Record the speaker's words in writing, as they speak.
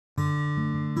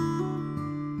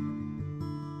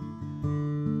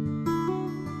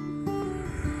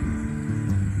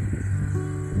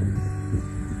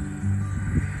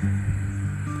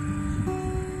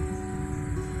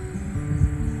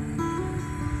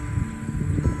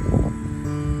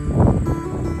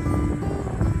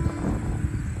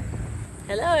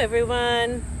Hello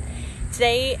everyone.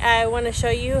 Today I want to show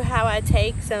you how I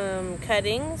take some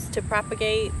cuttings to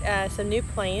propagate some new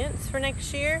plants for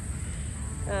next year.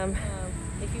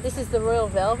 This is the Royal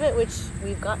Velvet, which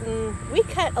we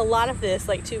cut a lot of this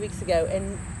like 2 weeks ago,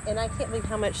 and I can't believe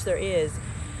how much there is.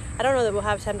 I don't know that we'll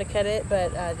have time to cut it,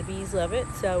 but the bees love it,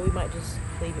 so we might just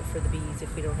leave it for the bees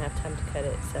if we don't have time to cut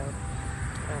it. So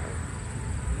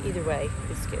either way,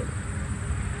 it's good.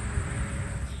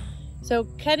 So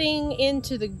cutting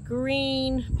into the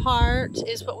green part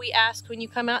is what we ask when you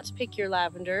come out to pick your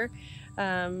lavender.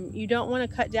 You don't want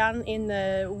to cut down in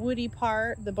the woody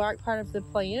part, the bark part of the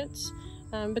plant,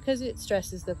 because it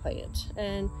stresses the plant.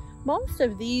 And most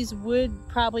of these would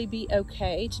probably be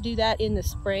okay to do that in the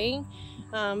spring,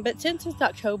 but since it's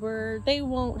October, they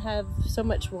won't have so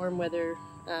much warm weather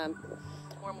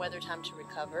time to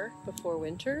recover before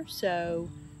winter. So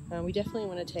we definitely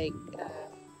want to take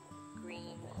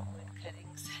green wood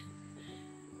cuttings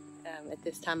at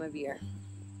this time of year.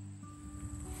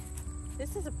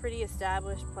 This is a pretty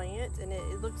established plant and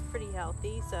it looks pretty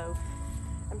healthy, so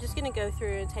I'm just going to go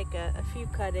through and take a few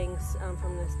cuttings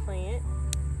from this plant.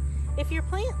 If your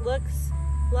plant looks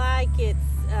like it's,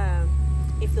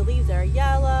 if the leaves are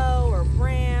yellow or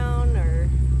brown, or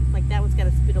like that one's got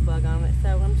a spittle bug on it,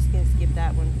 so I'm just going to skip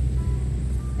that one.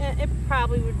 It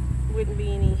probably wouldn't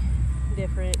be any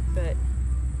different, but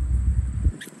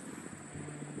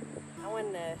I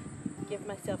wanted to give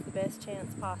myself the best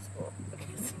chance possible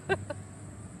because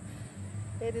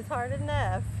it is hard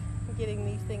enough getting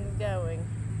these things going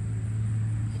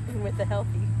with a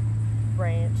healthy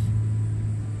branch.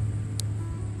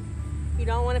 You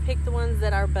don't want to pick the ones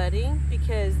that are budding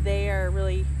because they are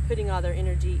really putting all their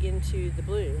energy into the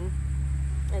bloom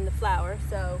and the flower,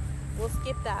 so we'll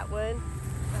skip that one.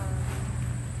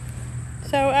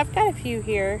 So I've got a few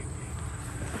here.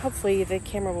 Hopefully the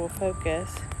camera will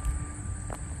focus.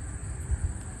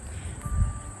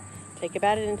 Take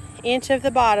about an inch of the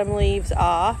bottom leaves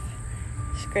off,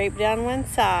 scrape down one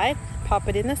side, pop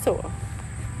it in the soil.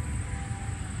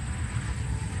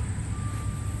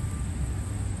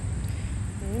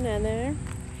 Another.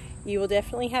 You will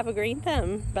definitely have a green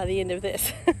thumb by the end of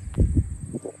this.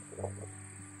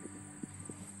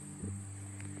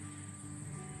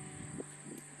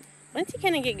 Once you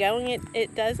kind of get going,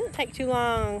 it doesn't take too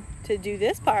long to do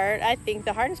this part. I think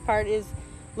the hardest part is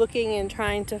looking and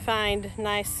trying to find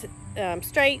nice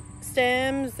straight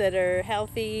stems that are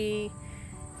healthy.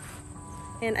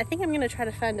 And I think I'm going to try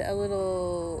to find a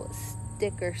little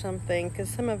stick or something, because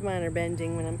some of mine are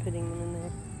bending when I'm putting them in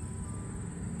there.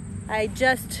 I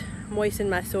just moistened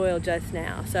my soil just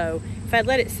now, so if I'd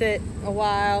let it sit a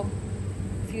while,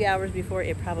 a few hours before,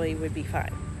 it probably would be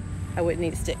fine. I wouldn't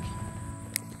need a stick.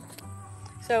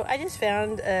 So I just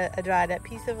found a dried up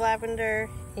piece of lavender,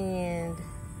 and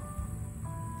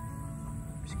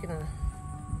I'm just gonna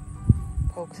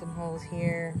poke some holes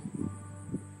here.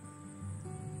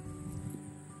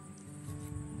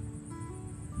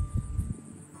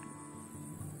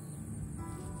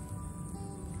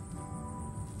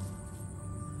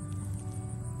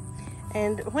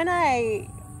 And when I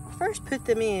first put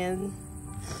them in,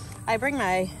 I bring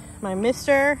my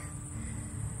mister.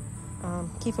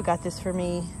 Kifa got this for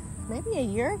me maybe a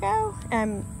year ago.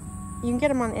 You can get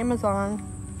them on Amazon.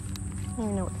 I don't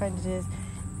even know what kind it is.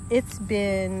 It's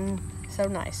been so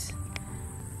nice.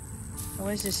 I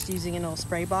was just using an old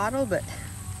spray bottle, but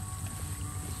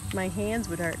my hands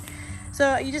would hurt.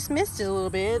 So you just missed it a little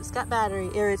bit. It's got battery,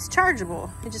 or it's chargeable.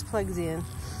 It just plugs in.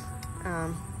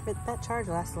 But that charge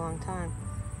lasts a long time.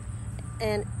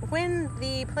 And when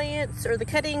the plants or the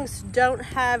cuttings don't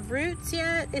have roots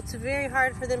yet, it's very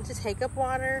hard for them to take up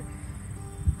water.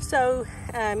 So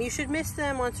you should mist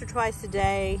them once or twice a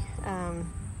day,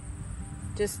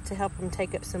 just to help them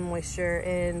take up some moisture.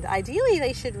 And ideally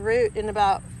they should root in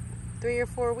about 3 or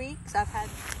 4 weeks. I've had...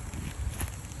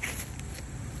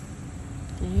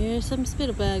 Here's some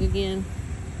spittle bug again.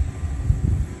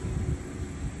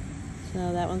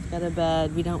 So that one's got a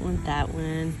bud. We don't want that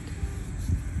one.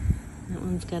 That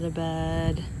one's got a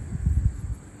bud.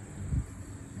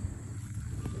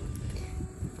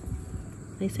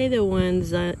 They say the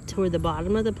ones toward the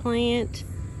bottom of the plant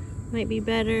might be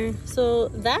better. So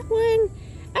that one,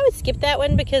 I would skip that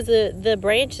one because the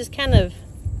branch is kind of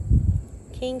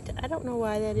kinked. I don't know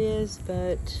why that is,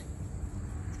 but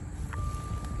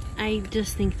I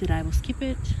just think that I will skip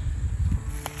it.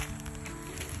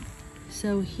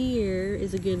 So here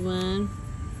is a good one.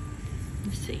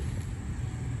 Let's see.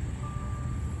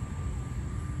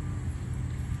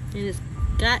 And it's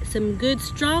got some good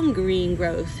strong green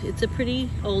growth. It's a pretty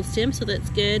old stem, so that's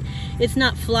good. It's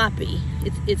not floppy.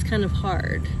 It's kind of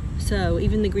hard. So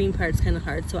even the green part's kind of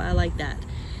hard, so I like that.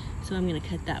 So I'm gonna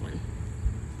cut that one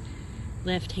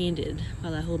left-handed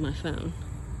while I hold my phone.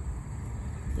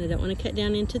 And I don't want to cut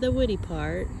down into the woody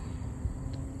part.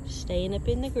 Staying up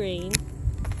in the green.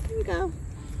 Here we go.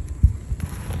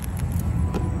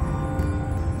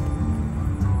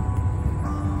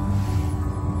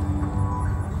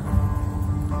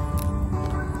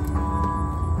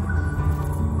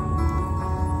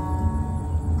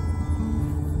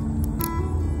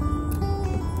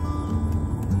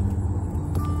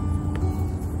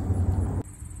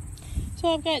 So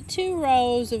I've got 2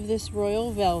 rows of this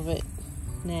royal velvet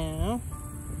now.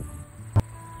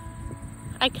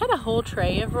 I cut a whole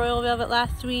tray of royal velvet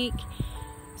last week,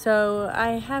 so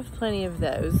I have plenty of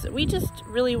those. We just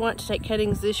really want to take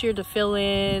cuttings this year to fill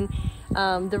in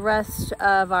the rest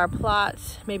of our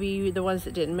plots, maybe the ones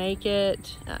that didn't make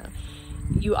it.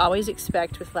 You always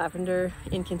expect with lavender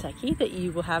in Kentucky that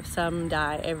you will have some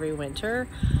die every winter,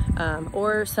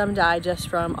 or some die just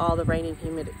from all the rain and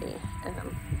humidity.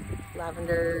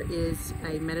 Lavender is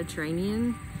a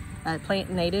Mediterranean plant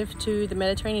native to the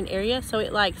Mediterranean area, so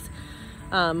it likes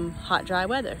hot, dry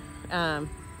weather.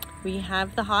 We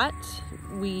have the hot,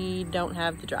 we don't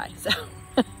have the dry, so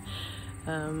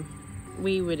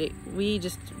we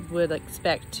just would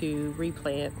expect to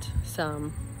replant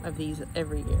some of these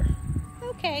every year.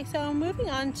 Okay, so moving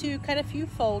on to cut a few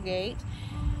Propagate.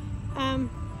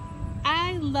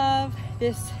 I love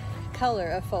this color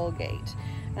of Propagate.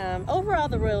 Overall,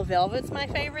 the royal velvet's my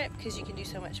favorite because you can do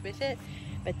so much with it,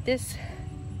 but this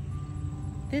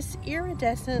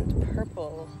iridescent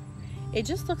purple, it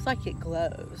just looks like it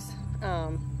glows,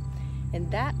 and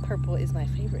that purple is my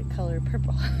favorite color,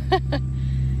 purple.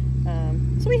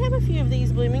 So we have a few of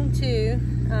these blooming too.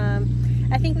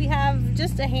 I think we have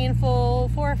just a handful,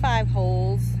 4 or 5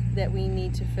 holes that we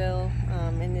need to fill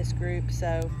in this group,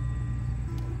 so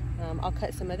I'll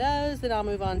cut some of those, then I'll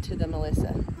move on to the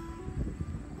Melissa.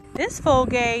 This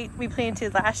Propagate we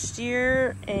planted last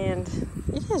year, and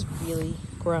it has really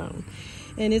grown.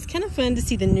 And it's kind of fun to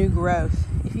see the new growth.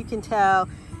 If you can tell,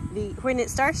 when it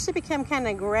starts to become kind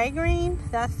of gray-green,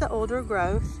 that's the older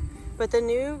growth. But the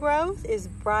new growth is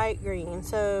bright green,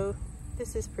 so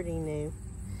this is pretty new.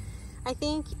 I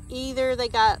think either they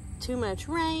got too much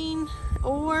rain,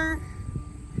 or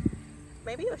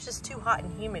maybe it was just too hot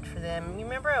and humid for them. You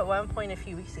remember at one point a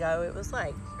few weeks ago, it was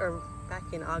like, or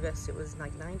back in August, it was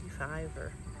like 95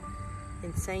 or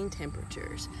insane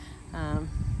temperatures.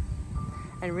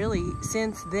 And really,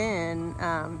 since then,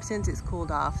 since it's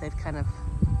cooled off, they've kind of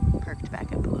perked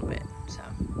back up a little bit. So,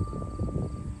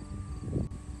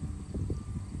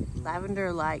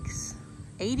 lavender likes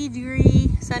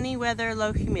 80-degree sunny weather,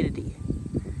 low humidity,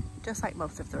 just like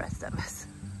most of the rest of us.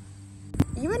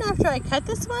 Even after I cut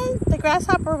this one, the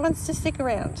grasshopper wants to stick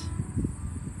around.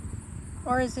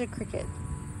 Or is it a cricket?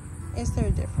 Is there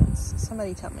a difference?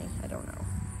 Somebody tell me. I don't know.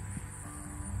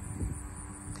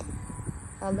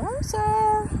 Hello,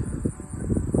 sir.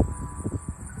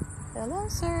 Hello,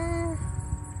 sir.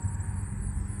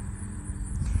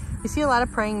 You see a lot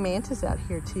of praying mantis out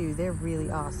here too. They're really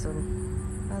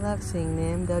awesome. I love seeing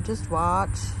them. They'll just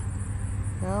watch.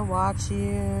 They'll watch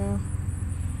you.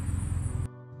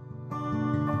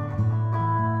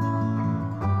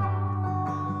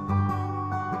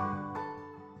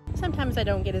 Sometimes I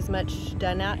don't get as much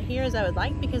done out here as I would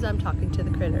like because I'm talking to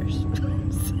the critters.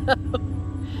 So,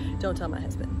 don't tell my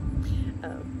husband.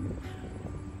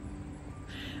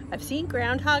 I've seen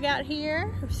groundhog out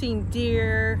here. I've seen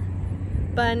deer,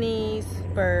 bunnies,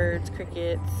 birds,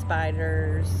 crickets,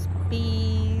 spiders,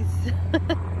 bees,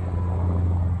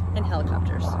 and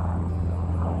helicopters.